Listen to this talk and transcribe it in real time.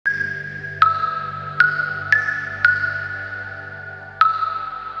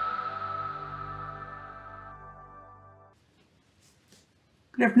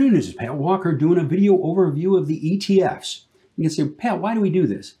Good afternoon, this is Pat Walker doing a video overview of the ETFs. You can say, Pat, why do we do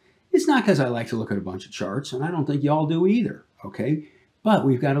this? It's not because I like to look at a bunch of charts, and I don't think you all do either, okay? But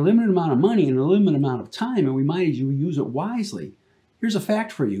we've got a limited amount of money and a limited amount of time, and we might as well use it wisely. Here's a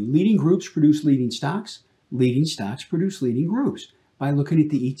fact for you. Leading groups produce leading stocks produce leading groups. By looking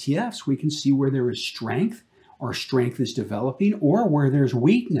at the ETFs, we can see where there is strength, or strength is developing, or where there's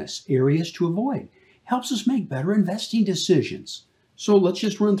weakness, areas to avoid. Helps us make better investing decisions. So let's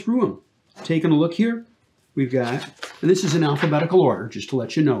just run through them. Taking a look here, we've got, and this is in alphabetical order, just to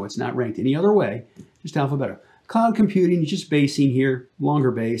let you know, it's not ranked any other way, just alphabetical. Cloud computing, just basing here, longer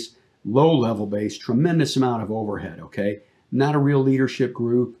base, low level base, tremendous amount of overhead, okay? Not a real leadership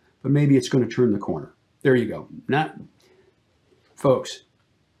group, but maybe it's going to turn the corner. There you go. Not, folks,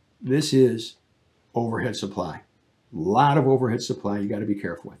 this is overhead supply. A lot of overhead supply, you got to be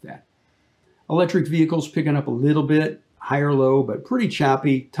careful with that. Electric vehicles picking up a little bit, higher low, but pretty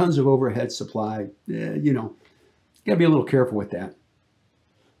choppy, tons of overhead supply. You know, got to be a little careful with that.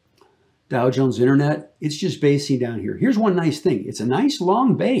 Dow Jones Internet, it's just basing down here. Here's one nice thing. It's a nice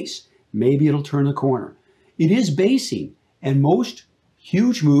long base. Maybe it'll turn the corner. It is basing, and most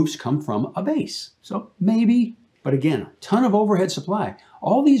huge moves come from a base. So maybe, but again, a ton of overhead supply.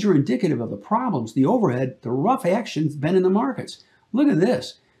 All these are indicative of the problems, the overhead, the rough action's been in the markets. Look at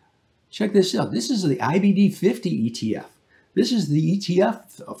this. Check this out. This is the IBD 50 ETF. This is the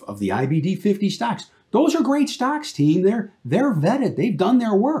ETF of the IBD 50 stocks. Those are great stocks, team. They're vetted. They've done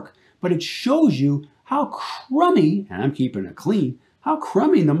their work. But it shows you how crummy, and I'm keeping it clean, how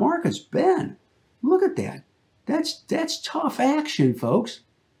crummy the market's been. Look at that. That's tough action, folks.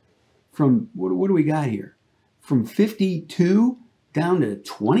 From, what do we got here? From 52 down to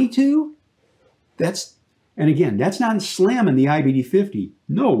 22? And again, that's not slamming the IBD 50.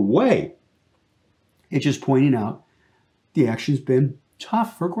 No way. It's just pointing out the action's been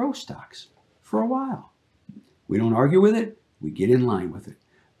tough for growth stocks for a while. We don't argue with it. We get in line with it.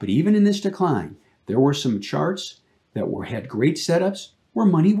 But even in this decline, there were some charts that had great setups where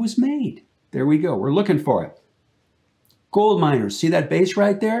money was made. There we go. We're looking for it. Gold miners. See that base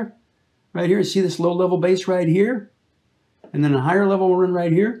right there? Right here. See this low-level base right here? And then a higher level run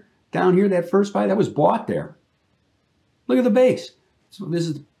right here. Down here, that first buy, that was bought there. Look at the base. So this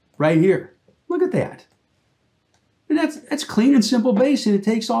is right here. Look at that. And that's clean and simple base, and it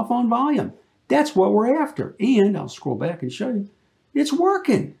takes off on volume. That's what we're after. And I'll scroll back and show you. It's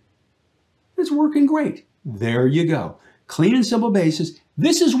working. It's working great. There you go. Clean and simple basis.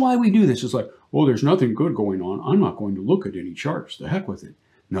 This is why we do this. It's like, oh, there's nothing good going on. I'm not going to look at any charts. The heck with it.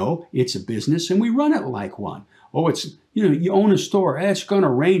 No, it's a business, and we run it like one. Oh, it's, you know, you own a store. It's going to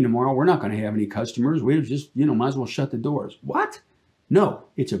rain tomorrow. We're not going to have any customers. We just, you know, might as well shut the doors. What? No,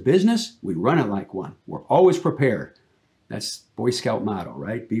 it's a business. We run it like one. We're always prepared. That's Boy Scout motto,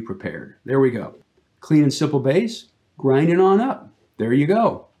 right? Be prepared. There we go. Clean and simple base. Grinding on up. There you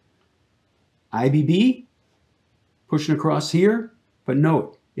go. IBB. Pushing across here. But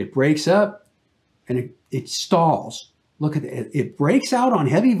note, it breaks up and it stalls. Look at it. It breaks out on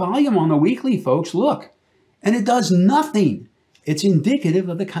heavy volume on the weekly, folks. Look. And it does nothing. It's indicative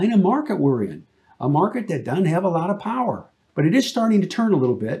of the kind of market we're in. A market that doesn't have a lot of power. But it is starting to turn a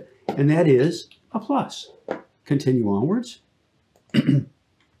little bit, and that is a plus. Continue onwards.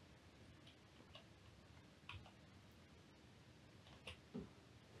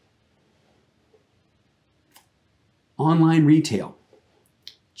 Online retail.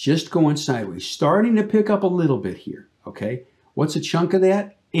 Just going sideways. Starting to pick up a little bit here. Okay. What's a chunk of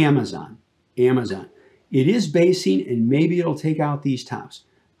that? Amazon. Amazon. It is basing, and maybe it'll take out these tops.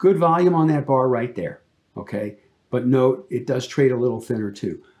 Good volume on that bar right there, okay? But note, it does trade a little thinner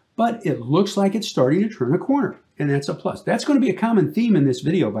too. But it looks like it's starting to turn a corner, and that's a plus. That's going to be a common theme in this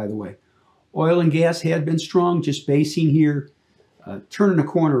video, by the way. Oil and gas had been strong, just basing here, turning a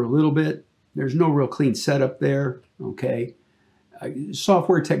corner a little bit. There's no real clean setup there, okay?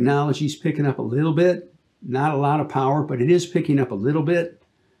 Software technology's picking up a little bit. Not a lot of power, but it is picking up a little bit.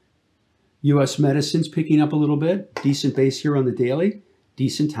 U.S. medicine's picking up a little bit. Decent base here on the daily.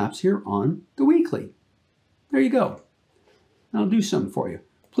 Decent tops here on the weekly. There you go. I'll do something for you.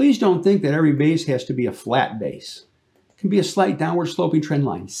 Please don't think that every base has to be a flat base. It can be a slight downward sloping trend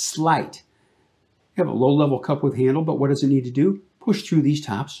line. Slight. You have a low-level cup with handle, but what does it need to do? Push through these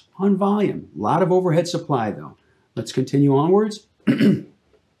tops on volume. A lot of overhead supply, though. Let's continue onwards.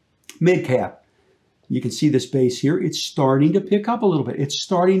 Mid-cap. You can see this base here. It's starting to pick up a little bit. It's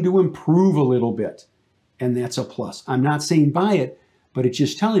starting to improve a little bit. And that's a plus. I'm not saying buy it, but it's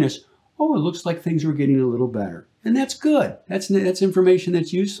just telling us, oh, it looks like things are getting a little better. And that's good. That's information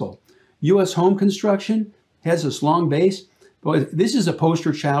that's useful. U.S. home construction has this long base. But this is a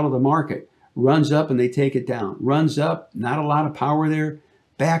poster child of the market. Runs up and they take it down. Runs up, not a lot of power there.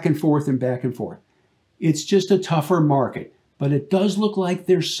 Back and forth and back and forth. It's just a tougher market, but it does look like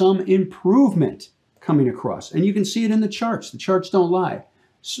there's some improvement coming across. And you can see it in the charts. The charts don't lie.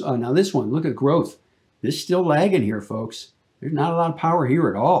 So, now this one, look at growth. This is still lagging here, folks. There's not a lot of power here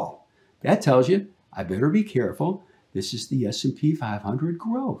at all. That tells you I better be careful. This is the S&P 500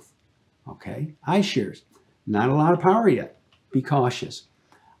 growth. Okay, iShares, not a lot of power yet. Be cautious.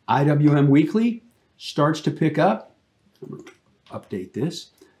 IWM weekly starts to pick up. I'm going to update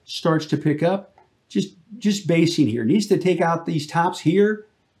this. Starts to pick up. Just basing here. Needs to take out these tops here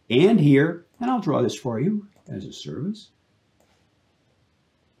and here. And I'll draw this for you as a service.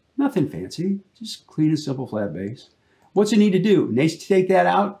 Nothing fancy. Just clean and simple flat base. What's it need to do? It needs to take that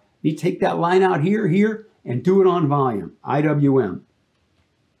out. Need to take that line out here, here, and do it on volume. IWM.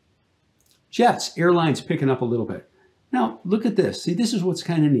 Jets, airlines picking up a little bit. Now, look at this. See, this is what's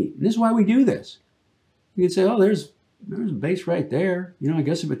kind of neat. And this is why we do this. You can say, oh, there's a base right there. You know, I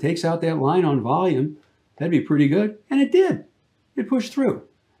guess if it takes out that line on volume, that'd be pretty good. And it did. It pushed through.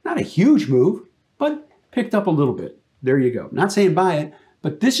 Not a huge move, but picked up a little bit. There you go. Not saying buy it,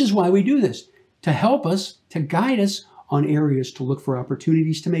 but this is why we do this. To help us, to guide us on areas to look for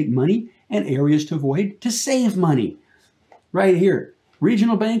opportunities to make money and areas to avoid to save money. Right here.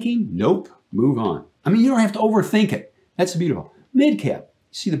 Regional banking? Nope. Move on. I mean, you don't have to overthink it. That's beautiful. Mid cap.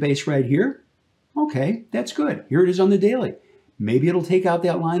 See the base right here? Okay, that's good. Here it is on the daily. Maybe it'll take out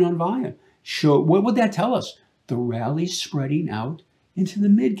that line on volume. What would that tell us? The rally's spreading out into the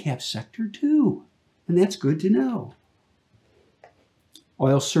mid cap sector too. And that's good to know.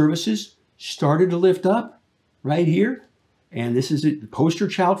 Oil services started to lift up right here. And this is the poster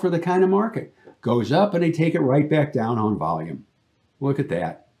child for the kind of market. Goes up and they take it right back down on volume. Look at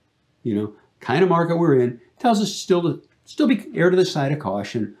that. You know, kind of market we're in. Tells us still be err to the side of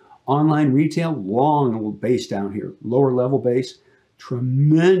caution. Online retail, long little base down here. Lower level base.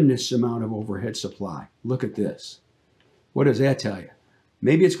 Tremendous amount of overhead supply. Look at this. What does that tell you?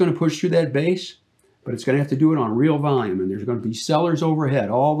 Maybe it's going to push through that base, but it's going to have to do it on real volume. And there's going to be sellers overhead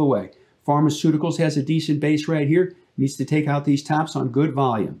all the way. Pharmaceuticals has a decent base right here. Needs to take out these tops on good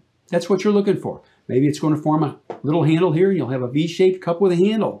volume. That's what you're looking for. Maybe it's going to form a little handle here. You'll have a V-shaped cup with a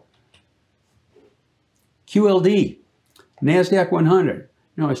handle. QLD, NASDAQ 100.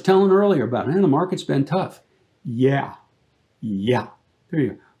 You know, I was telling earlier about, man, the market's been tough. Yeah. There you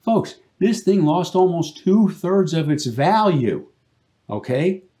go. Folks, this thing lost almost 2/3 of its value.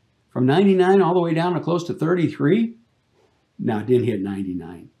 Okay? From 99 all the way down to close to 33. Now, it didn't hit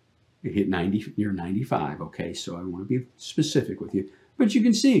 99. It hit 90, near 95. Okay, so I want to be specific with you. But you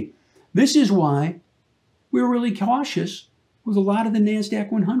can see, this is why we're really cautious with a lot of the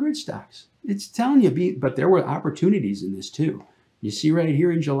NASDAQ 100 stocks. It's telling you, but there were opportunities in this too. You see right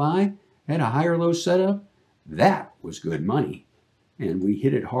here in July, had a higher low setup. That was good money. And we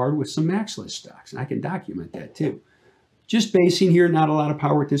hit it hard with some MAXLIST stocks. And I can document that too. Just basing here, not a lot of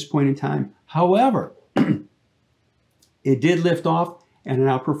power at this point in time. However, it did lift off and it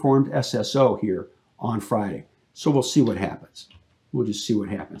outperformed SSO here on Friday. So we'll see what happens. We'll just see what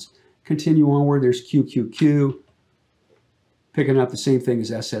happens. Continue onward. There's QQQ. Picking up the same thing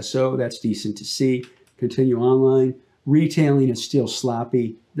as SSO. That's decent to see. Continue online. Retailing is still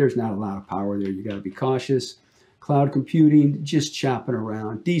sloppy. There's not a lot of power there. You got to be cautious. Cloud computing, just chopping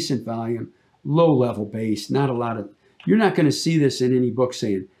around. Decent volume. Low level base. Not a lot of... You're not going to see this in any book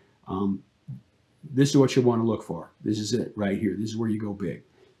saying, this is what you want to look for. This is it right here. This is where you go big.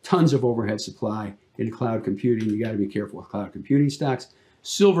 Tons of overhead supply in cloud computing. You got to be careful with cloud computing stocks.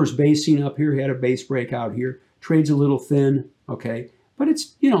 Silver's basing up here. Had a base breakout here. Trades a little thin, okay? But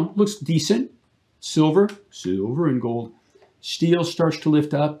it's, you know, looks decent. Silver and gold. Steel starts to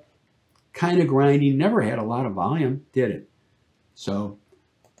lift up. Kind of grinding. Never had a lot of volume, did it? So,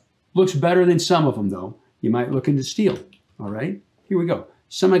 looks better than some of them, though. You might look into steel, all right? Here we go.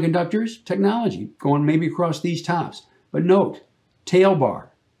 Semiconductors, technology, going maybe across these tops. But note, tail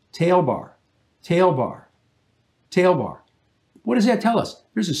bar, tail bar, tail bar, tail bar. What does that tell us?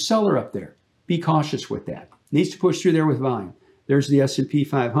 There's a seller up there. Be cautious with that. Needs to push through there with volume. There's the S&P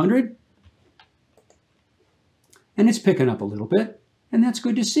 500. And it's picking up a little bit. And that's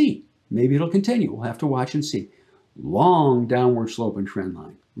good to see. Maybe it'll continue. We'll have to watch and see. Long downward sloping trend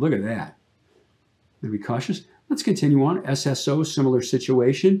line. Look at that. Be cautious. Let's continue on. SSO, similar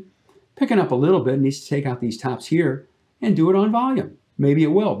situation. Picking up a little bit. Needs to take out these tops here and do it on volume. Maybe it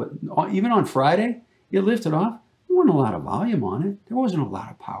will. But even on Friday, it lifted off. There wasn't a lot of volume on it. There wasn't a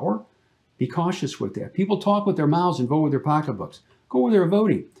lot of power. Be cautious with that. People talk with their mouths and vote with their pocketbooks. Go where they're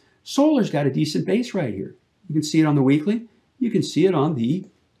voting. Solar's got a decent base right here. You can see it on the weekly. You can see it on the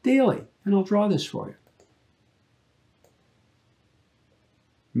daily. And I'll draw this for you.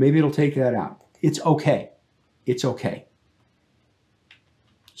 Maybe it'll take that out. It's okay. It's okay.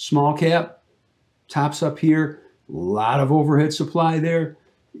 Small cap, tops up here. A lot of overhead supply there.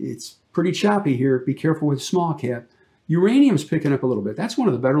 It's pretty choppy here. Be careful with small cap. Uranium's picking up a little bit. That's one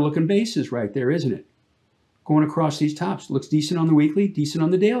of the better looking bases right there, isn't it? Going across these tops. Looks decent on the weekly, decent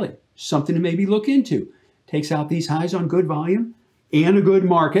on the daily. Something to maybe look into. Takes out these highs on good volume and a good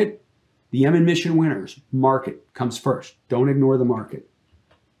market. The M mission winners. Market comes first. Don't ignore the market.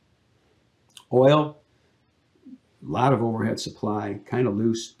 Oil, a lot of overhead supply, kind of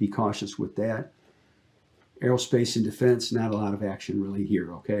loose. Be cautious with that. Aerospace and defense, not a lot of action really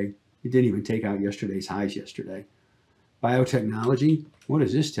here, okay? It didn't even take out yesterday's highs yesterday. Biotechnology, what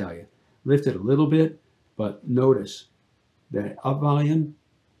does this tell you? Lifted a little bit, but notice that up volume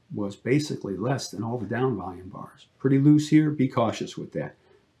was basically less than all the down volume bars. Pretty loose here. Be cautious with that.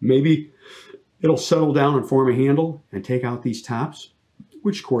 Maybe it'll settle down and form a handle and take out these tops,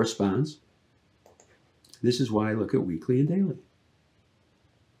 which corresponds. This is why I look at weekly and daily.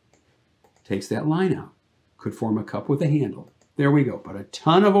 Takes that line out. Could form a cup with a handle. There we go. But a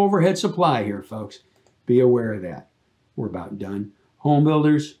ton of overhead supply here, folks. Be aware of that. We're about done. Home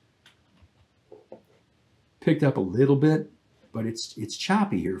builders picked up a little bit, but it's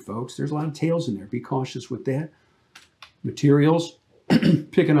choppy here, folks. There's a lot of tails in there. Be cautious with that. Materials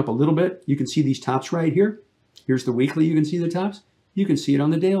picking up a little bit. You can see these tops right here. Here's the weekly. You can see the tops. You can see it on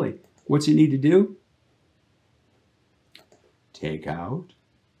the daily. What's it need to do? Take out.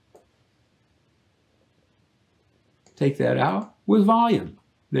 Take that out with volume.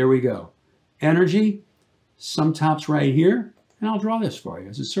 There we go. Energy, some tops right here, and I'll draw this for you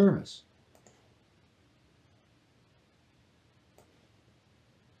as a service.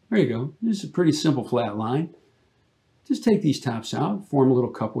 There you go. This is a pretty simple flat line. Just take these tops out, form a little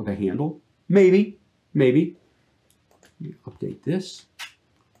cup with a handle. Maybe. Update this.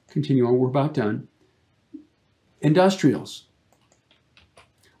 Continue on. We're about done. Industrials.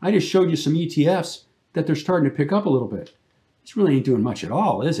 I just showed you some ETFs that they're starting to pick up a little bit. This really ain't doing much at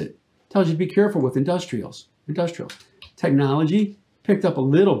all, is it? Tells you to be careful with industrials. Technology picked up a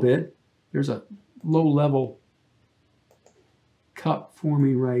little bit. There's a low-level cup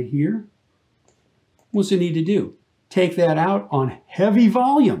forming right here. What's it need to do? Take that out on heavy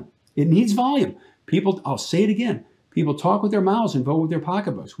volume. It needs volume. People, I'll say it again, people talk with their mouths and vote with their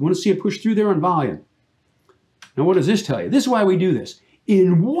pocketbooks. We want to see it push through there on volume. Now, what does this tell you? This is why we do this.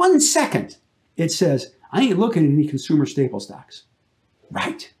 In 1 second, it says, I ain't looking at any consumer staple stocks.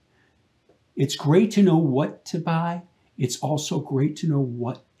 Right. It's great to know what to buy. It's also great to know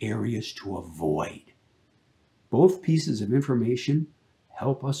what areas to avoid. Both pieces of information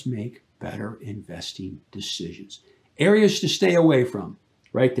help us make better investing decisions. Areas to stay away from,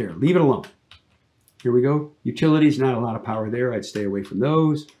 right there. Leave it alone. Here we go. Utilities, not a lot of power there. I'd stay away from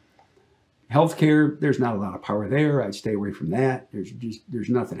those. Healthcare, there's not a lot of power there. I'd stay away from that. There's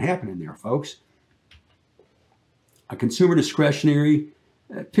nothing happening there, folks. A consumer discretionary,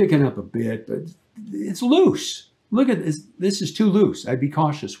 picking up a bit, but it's loose. Look at this. This is too loose. I'd be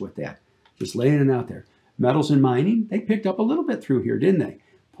cautious with that. Just laying it out there. Metals and mining, they picked up a little bit through here, didn't they?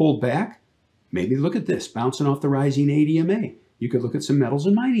 Pulled back. Maybe look at this, bouncing off the rising ADMA. You could look at some metals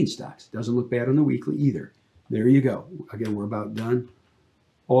and mining stocks. Doesn't look bad on the weekly either. There you go. Again, we're about done.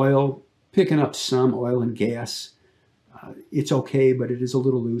 Oil, picking up some oil and gas. It's okay, but it is a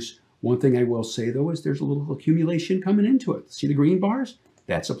little loose. One thing I will say, though, is there's a little accumulation coming into it. See the green bars?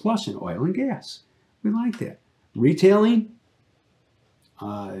 That's a plus in oil and gas. We like that. Retailing,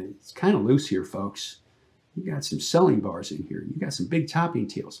 it's kind of loose here, folks. You got some selling bars in here. You got some big topping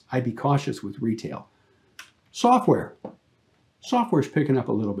tails. I'd be cautious with retail. Software. Software's picking up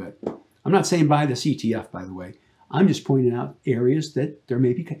a little bit. I'm not saying buy this ETF, by the way. I'm just pointing out areas that there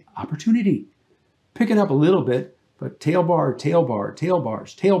may be opportunity. Picking up a little bit, but tail bar, tail bar, tail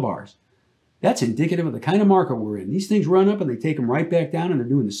bars, tail bars. That's indicative of the kind of market we're in. These things run up and they take them right back down, and they're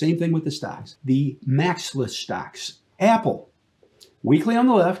doing the same thing with the stocks. The MAXLIST stocks. Apple, weekly on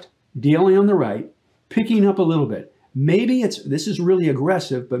the left, daily on the right, picking up a little bit. Maybe this is really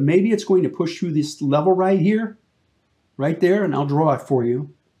aggressive, but maybe it's going to push through this level right here, right there, and I'll draw it for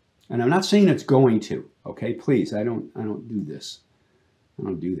you. And I'm not saying it's going to, okay? Please, I don't do this. I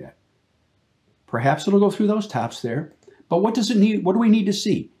don't do that. Perhaps it'll go through those tops there, but what does it need? What do we need to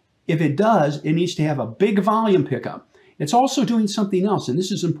see? If it does, it needs to have a big volume pickup. It's also doing something else, and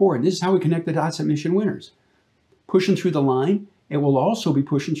this is important. This is how we connect the dots at Mission Winners. Pushing through the line, it will also be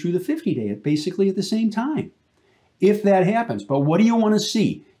pushing through the 50-day basically at the same time, if that happens. But what do you want to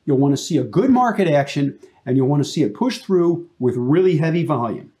see? You'll want to see a good market action and you'll want to see it push through with really heavy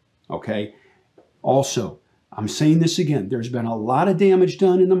volume, okay? Also, I'm saying this again, there's been a lot of damage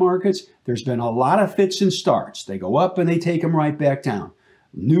done in the markets. There's been a lot of fits and starts. They go up and they take them right back down.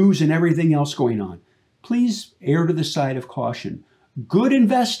 News and everything else going on. Please err to the side of caution. Good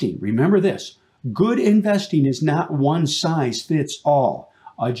investing, remember this, good investing is not one size fits all.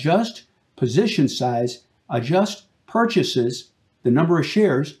 Adjust position size, adjust purchases, the number of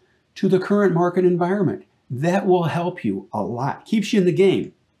shares, to the current market environment. That will help you a lot. Keeps you in the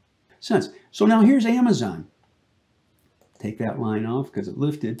game. So now here's Amazon. Take that line off because it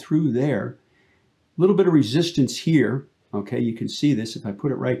lifted through there. A little bit of resistance here. Okay, you can see this if I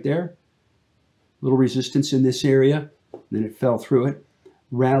put it right there. A little resistance in this area. Then it fell through it.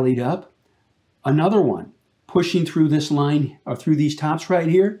 Rallied up. Another one pushing through this line or through these tops right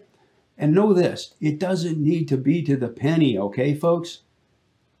here. And know this, it doesn't need to be to the penny, okay, folks?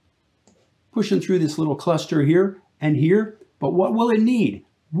 Pushing through this little cluster here and here. But what will it need?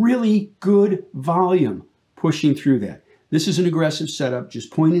 Really good volume pushing through that. This is an aggressive setup,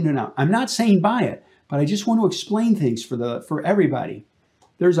 just pointing it out. I'm not saying buy it, but I just want to explain things for everybody.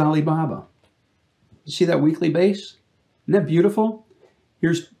 There's Alibaba. You see that weekly base? Isn't that beautiful?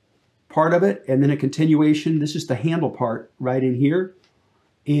 Here's part of it, and then a continuation. This is the handle part right in here.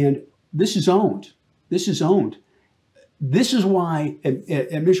 And this is owned. This is owned. This is why,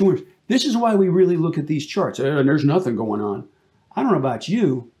 this is why we really look at these charts. And there's nothing going on. I don't know about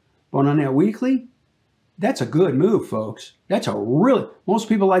you, but on that weekly, that's a good move, folks. That's a really, most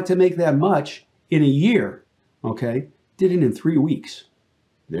people like to make that much in a year, okay? Did it in 3 weeks.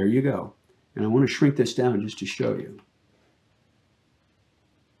 There you go. And I want to shrink this down just to show you.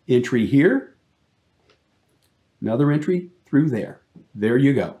 Entry here, another entry through there. There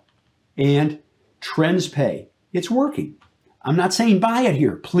you go. And trends pay. It's working. I'm not saying buy it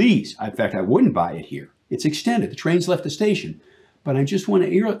here, please. In fact, I wouldn't buy it here. It's extended. The train's left the station. But I just want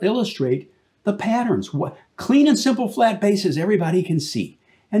to illustrate the patterns. What clean and simple flat bases everybody can see.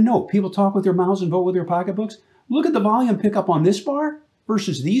 And no, people talk with their mouths and vote with their pocketbooks. Look at the volume pickup on this bar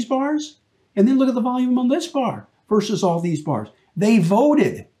versus these bars. And then look at the volume on this bar versus all these bars. They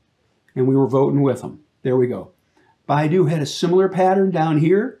voted. And we were voting with them. There we go. BIDU had a similar pattern down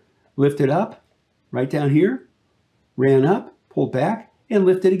here. Lifted up, right down here. Ran up, pulled back, and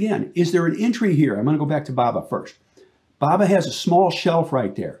lifted again. Is there an entry here? I'm going to go back to BABA first. BABA has a small shelf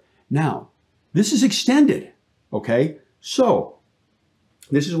right there. Now, this is extended, okay? So,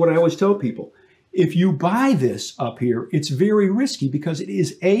 this is what I always tell people. If you buy this up here, it's very risky because it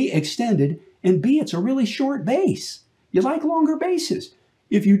is A, extended, and B, it's a really short base. You like longer bases.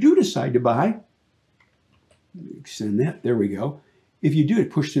 If you do decide to buy, extend that, there we go. If you do, it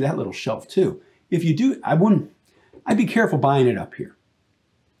push through that little shelf too. If you do, I'd be careful buying it up here.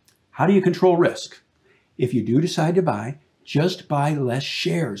 How do you control risk? If you do decide to buy, just buy less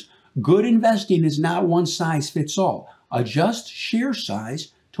shares. Good investing is not one size fits all. Adjust share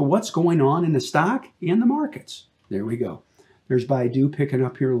size to what's going on in the stock and the markets. There we go. There's BIDU picking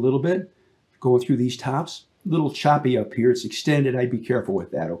up here a little bit, going through these tops. A little choppy up here. It's extended. I'd be careful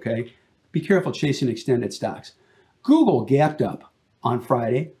with that, okay? Be careful chasing extended stocks. Google gapped up on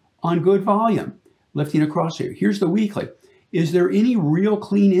Friday on good volume, lifting across here. Here's the weekly. Is there any real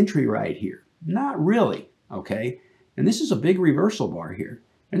clean entry right here? Not really, okay? And this is a big reversal bar here.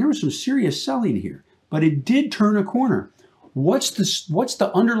 And there was some serious selling here, but it did turn a corner. What's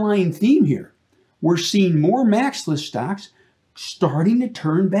the underlying theme here? We're seeing more MAXLIST stocks starting to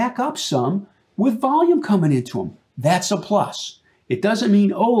turn back up some with volume coming into them. That's a plus. It doesn't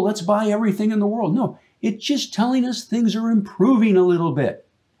mean, oh, let's buy everything in the world. No, it's just telling us things are improving a little bit.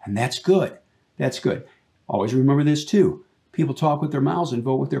 And that's good. That's good. Always remember this too. People talk with their mouths and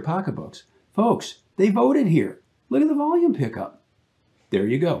vote with their pocketbooks. Folks, they voted here. Look at the volume pickup. There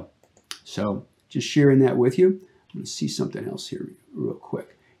you go. So just sharing that with you. I'm going to see something else here real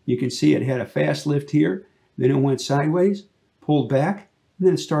quick. You can see it had a fast lift here. Then it went sideways, pulled back, and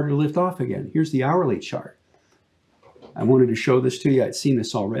then it started to lift off again. Here's the hourly chart. I wanted to show this to you. I'd seen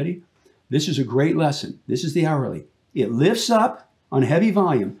this already. This is a great lesson. This is the hourly. It lifts up on heavy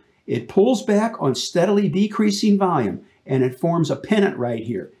volume. It pulls back on steadily decreasing volume, and it forms a pennant right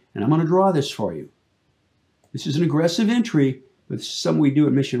here. And I'm going to draw this for you. This is an aggressive entry, but this is something we do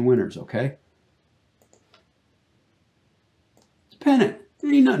at Mission Winners, okay? It's a pennant. It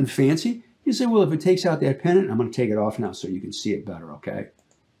ain't nothing fancy. You say, well, if it takes out that pennant, I'm going to take it off now so you can see it better, okay?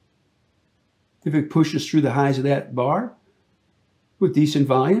 If it pushes through the highs of that bar with decent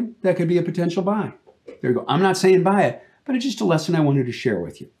volume, that could be a potential buy. There you go. I'm not saying buy it, but it's just a lesson I wanted to share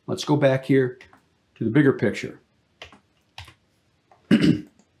with you. Let's go back here to the bigger picture.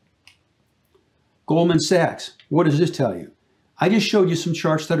 Goldman Sachs, what does this tell you? I just showed you some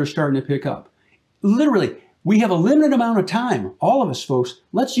charts that are starting to pick up. Literally, we have a limited amount of time. All of us, folks,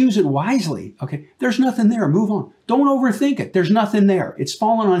 let's use it wisely. Okay, there's nothing there. Move on. Don't overthink it. There's nothing there. It's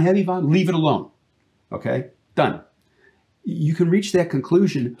fallen on heavy volume. Leave it alone. Okay, done. You can reach that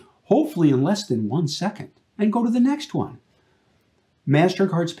conclusion hopefully in less than 1 second and go to the next one.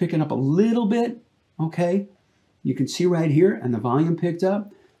 MasterCard's picking up a little bit. Okay, you can see right here, and the volume picked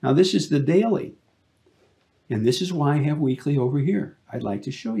up. Now this is the daily, and this is why I have weekly over here. I'd like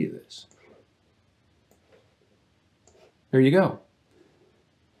to show you this. There you go.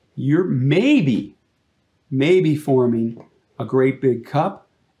 You're maybe forming a great big cup,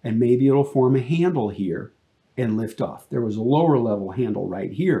 and maybe it'll form a handle here and lift off. There was a lower level handle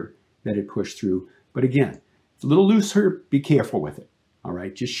right here that it pushed through. But again, it's a little looser. Be careful with it. All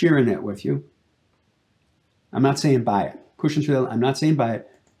right, just sharing that with you. I'm not saying buy it. Pushing through that, I'm not saying buy it,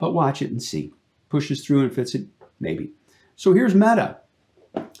 but watch it and see. Pushes through and fits it, maybe. So here's Meta.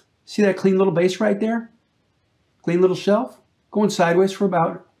 See that clean little base right there? Clean little shelf, going sideways for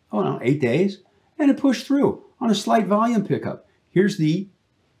about, 8 days, and it pushed through on a slight volume pickup. Here's the,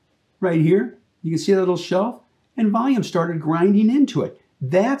 right here, you can see that little shelf, and volume started grinding into it.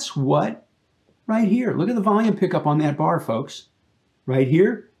 That's what, right here, look at the volume pickup on that bar, folks. Right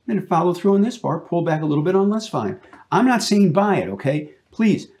here, and it followed through on this bar, pulled back a little bit on less volume. I'm not saying buy it, okay,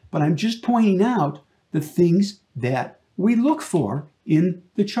 please, but I'm just pointing out the things that we look for in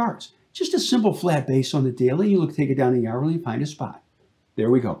the charts. Just a simple flat base on the daily. You look, take it down to the hourly and find a spot. There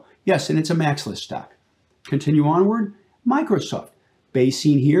we go. Yes, and it's a MAXLIST stock. Continue onward. Microsoft.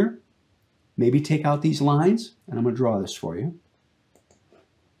 Basing here. Maybe take out these lines, and I'm going to draw this for you.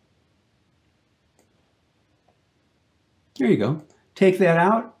 There you go. Take that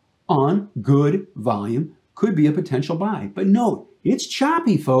out on good volume. Could be a potential buy. But note, it's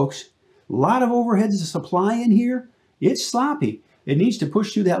choppy, folks. A lot of overheads to supply in here. It's sloppy. It needs to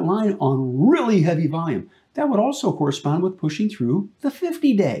push through that line on really heavy volume. That would also correspond with pushing through the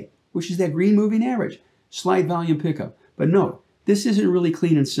 50-day, which is that green moving average. Slight volume pickup. But note, this isn't really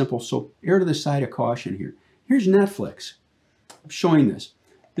clean and simple, so err to the side of caution here. Here's Netflix. I'm showing this.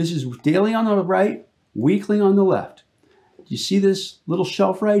 This is daily on the right, weekly on the left. Do you see this little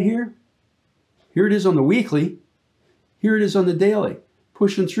shelf right here? Here it is on the weekly. Here it is on the daily.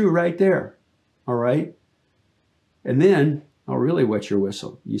 Pushing through right there. All right? And then I'll really wet your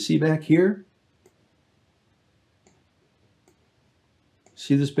whistle. You see back here?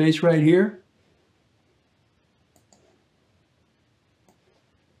 See this base right here?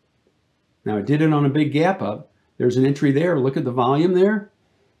 Now it did it on a big gap up. There's an entry there. Look at the volume there.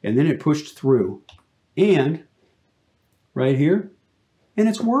 And then it pushed through. And right here. And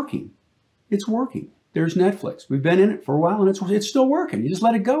it's working. It's working. There's Netflix. We've been in it for a while, and it's still working. You just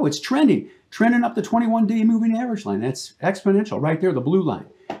let it go. It's trending. Trending up the 21-day moving average line. That's exponential right there, the blue line.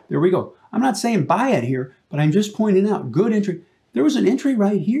 There we go. I'm not saying buy it here, but I'm just pointing out good entry. There was an entry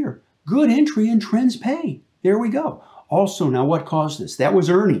right here. Good entry and trends pay. There we go. Also, now what caused this? That was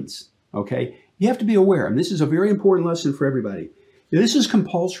earnings, okay? You have to be aware, and this is a very important lesson for everybody. This is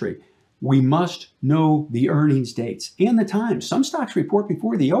compulsory. We must know the earnings dates and the times. Some stocks report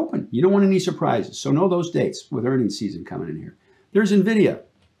before they open. You don't want any surprises, so know those dates with earnings season coming in here. There's NVIDIA.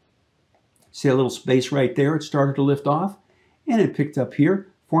 See a little space right there? It started to lift off, and it picked up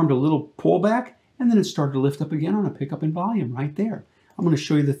here, formed a little pullback, and then it started to lift up again on a pickup in volume right there. I'm going to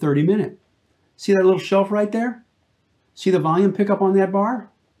show you the 30-minute. See that little shelf right there? See the volume pick up on that bar?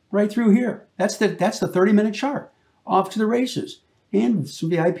 Right through here. That's the 30-minute chart. Off to the races. And some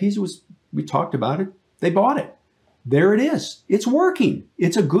VIPs, we talked about it. They bought it. There it is. It's working.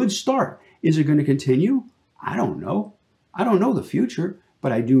 It's a good start. Is it going to continue? I don't know. I don't know the future,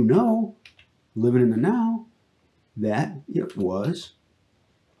 but I do know, living in the now, that it was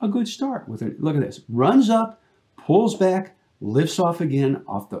a good start. With it. Look at this. Runs up, pulls back, lifts off again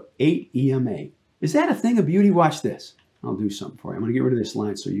off the 8 EMA. Is that a thing of beauty? Watch this. I'll do something for you. I'm going to get rid of this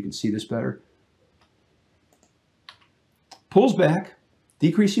line so you can see this better. Pulls back,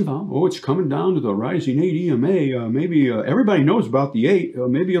 decreasing volume. Oh, it's coming down to the rising 8 EMA. Maybe everybody knows about the 8.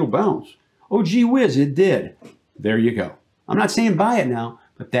 Maybe it'll bounce. Oh, gee whiz, it did. There you go. I'm not saying buy it now,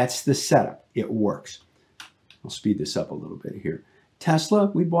 but that's the setup. It works. I'll speed this up a little bit here. Tesla,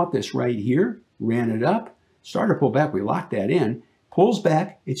 we bought this right here, ran it up, started to pull back. We locked that in. Pulls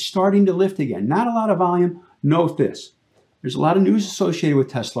back. It's starting to lift again. Not a lot of volume. Note this. There's a lot of news associated with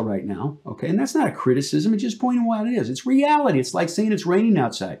Tesla right now, okay? And that's not a criticism. It's just pointing what it is. It's reality. It's like saying it's raining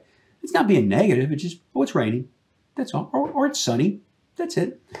outside. It's not being negative. It's just, oh, it's raining. That's all. Or it's sunny. That's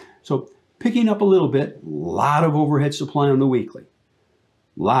it. So picking up a little bit, a lot of overhead supply on the weekly.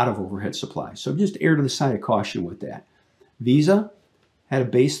 A lot of overhead supply. So just err to the side of caution with that. Visa had a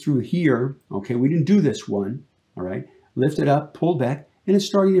base through here. Okay, we didn't do this one. All right, lifted up, pulled back, and it's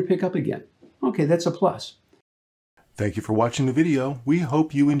starting to pick up again. Okay, that's a plus. Thank you for watching the video. We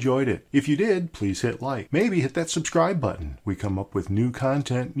hope you enjoyed it. If you did, please hit like. Maybe hit that subscribe button. We come up with new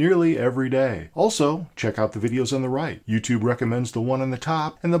content nearly every day. Also, check out the videos on the right. YouTube recommends the one on the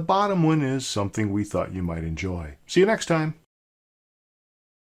top, and the bottom one is something we thought you might enjoy. See you next time.